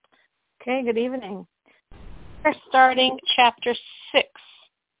Okay, good evening. We're starting chapter 6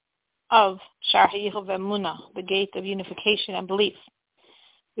 of Shar HaYichud V'Emunah, the Gate of Unification and Belief.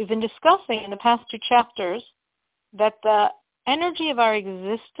 We've been discussing in the past 2 chapters that the energy of our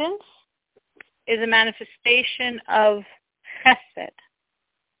existence is a manifestation of chesed,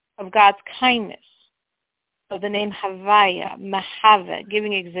 of God's kindness, of the name Havaya, Mahave,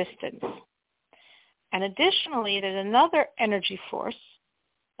 giving existence. And additionally, there's another energy force,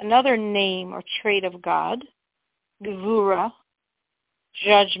 another name or trait of God, Gevura,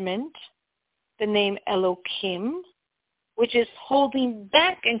 judgment, the name Elokim, which is holding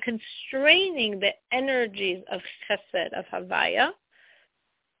back and constraining the energies of Chesed, of Havaya,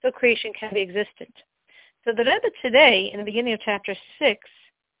 so creation can be existent. So the Rebbe today, in the beginning of chapter 6,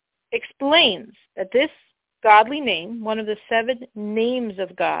 explains that this godly name, one of the 7 names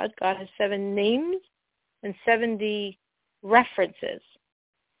of God, God has 7 names and 70 references.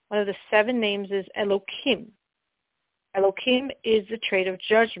 One of the 7 names is Elokim. Elokim is the trait of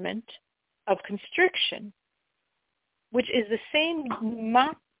judgment, of constriction, which is the same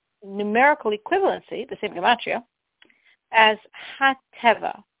numerical equivalency, the same gematria, as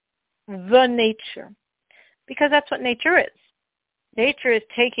HaTeva, the nature, because that's what nature is. Nature is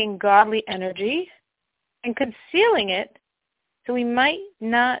taking godly energy and concealing it so we might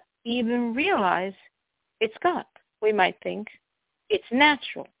not even realize it's God. We might think it's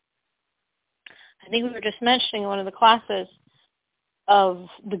natural. I think we were just mentioning in one of the classes of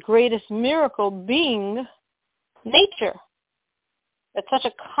the greatest miracle being nature. That's such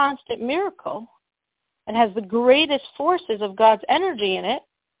a constant miracle and has the greatest forces of God's energy in it,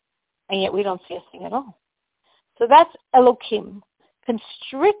 and yet we don't see a thing at all. So that's Elokim,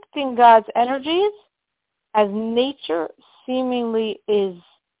 constricting God's energies as nature seemingly is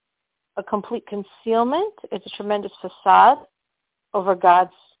a complete concealment. It's a tremendous facade over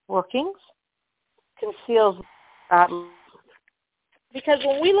God's workings. Conceals God. Because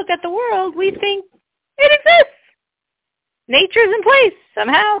when we look at the world, we think it exists. Nature is in place.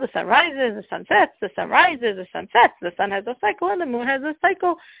 Somehow the sun rises, the sun sets, the sun rises, the sun sets, the sun has a cycle, and the moon has a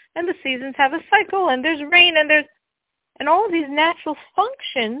cycle, and the seasons have a cycle, and there's rain, and all of these natural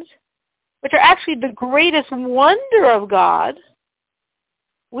functions, which are actually the greatest wonder of God,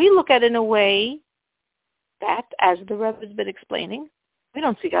 we look at in a way that, as the Rebbe has been explaining, we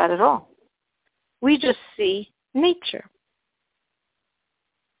don't see God at all. We just see nature.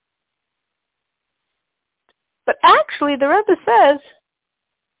 But actually, the Rebbe says,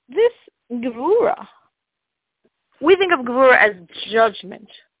 this Gevura, we think of Gevura as judgment.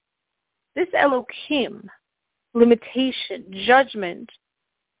 This Elokim, limitation, judgment,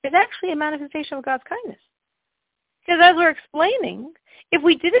 is actually a manifestation of God's kindness. Because as we're explaining, if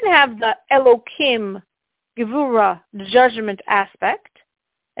we didn't have the Elokim, Gevura, judgment aspect,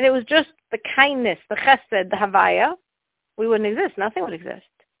 and it was just the kindness, the chesed, the havaya, we wouldn't exist. Nothing would exist.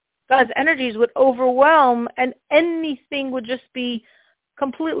 God's energies would overwhelm, and anything would just be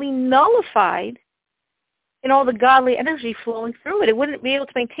completely nullified in all the godly energy flowing through it. It wouldn't be able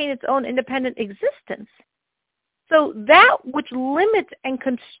to maintain its own independent existence. So that which limits and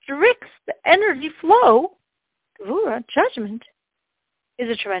constricts the energy flow, gevura, judgment, is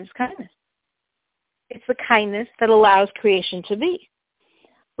a tremendous kindness. It's the kindness that allows creation to be,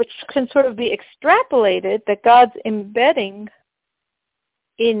 which can sort of be extrapolated that God's embedding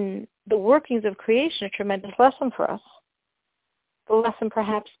in the workings of creation a tremendous lesson for us. The lesson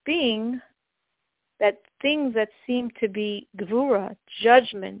perhaps being that things that seem to be gevura,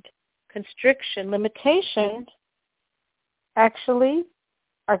 judgment, constriction, limitation, actually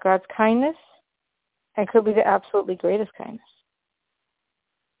are God's kindness and could be the absolutely greatest kindness.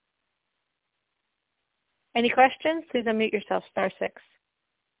 Any questions? Please unmute yourself, *6.